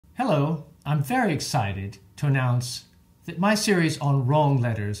Hello, I'm very excited to announce that my series on wrong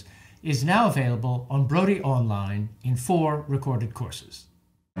letters is now available on Brody Online in 4 recorded courses.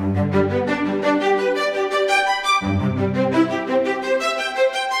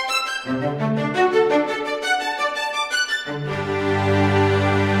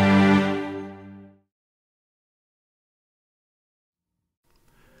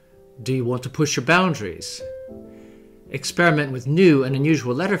 Do you want to push your boundaries? Experiment with new and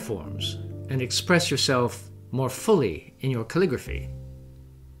unusual letter forms and express yourself more fully in your calligraphy.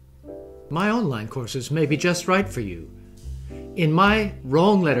 My online courses may be just right for you. In my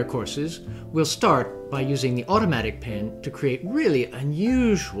wrong letter courses, we'll start by using the automatic pen to create really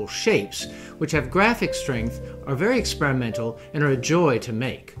unusual shapes which have graphic strength, are very experimental, and are a joy to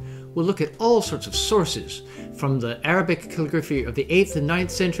make. We'll look at all sorts of sources, from the Arabic calligraphy of the 8th and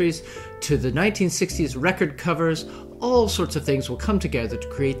 9th centuries to the 1960s record covers. All sorts of things will come together to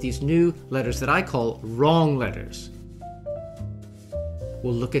create these new letters that I call wrong letters.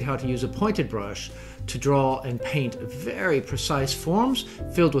 We'll look at how to use a pointed brush to draw and paint very precise forms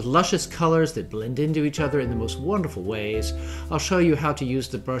filled with luscious colors that blend into each other in the most wonderful ways. I'll show you how to use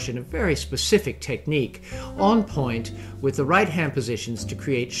the brush in a very specific technique, on point with the right hand positions to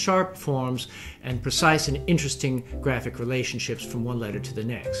create sharp forms and precise and interesting graphic relationships from one letter to the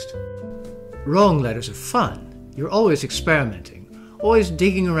next. Wrong letters are fun. You're always experimenting, always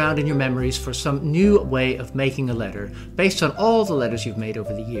digging around in your memories for some new way of making a letter based on all the letters you've made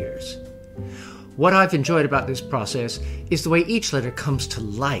over the years. What I've enjoyed about this process is the way each letter comes to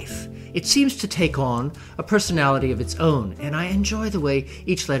life. It seems to take on a personality of its own, and I enjoy the way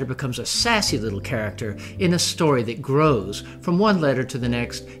each letter becomes a sassy little character in a story that grows from one letter to the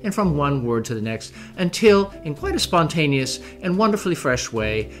next and from one word to the next until, in quite a spontaneous and wonderfully fresh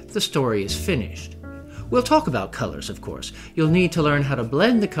way, the story is finished. We'll talk about colors, of course. You'll need to learn how to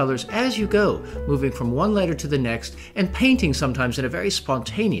blend the colors as you go, moving from one letter to the next and painting sometimes in a very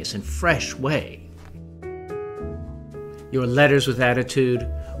spontaneous and fresh way. Your letters with attitude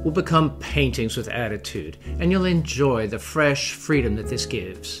will become paintings with attitude, and you'll enjoy the fresh freedom that this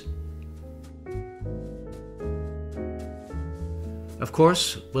gives. Of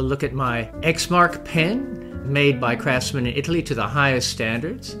course, we'll look at my Exmark pen, made by craftsmen in Italy to the highest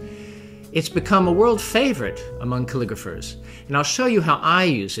standards. It's become a world favorite among calligraphers, and I'll show you how I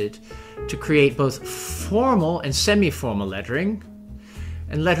use it to create both formal and semi-formal lettering,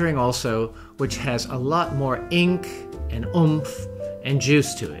 and lettering also which has a lot more ink and oomph and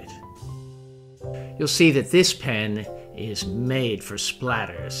juice to it. You'll see that this pen is made for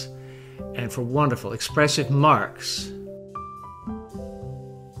splatters and for wonderful expressive marks.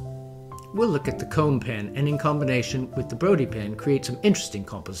 We'll look at the comb pen and in combination with the Brody pen create some interesting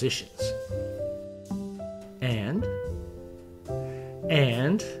compositions.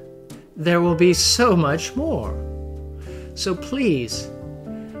 And there will be so much more. So please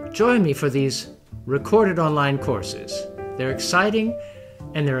join me for these recorded online courses. They're exciting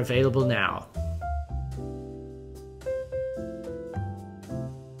and they're available now.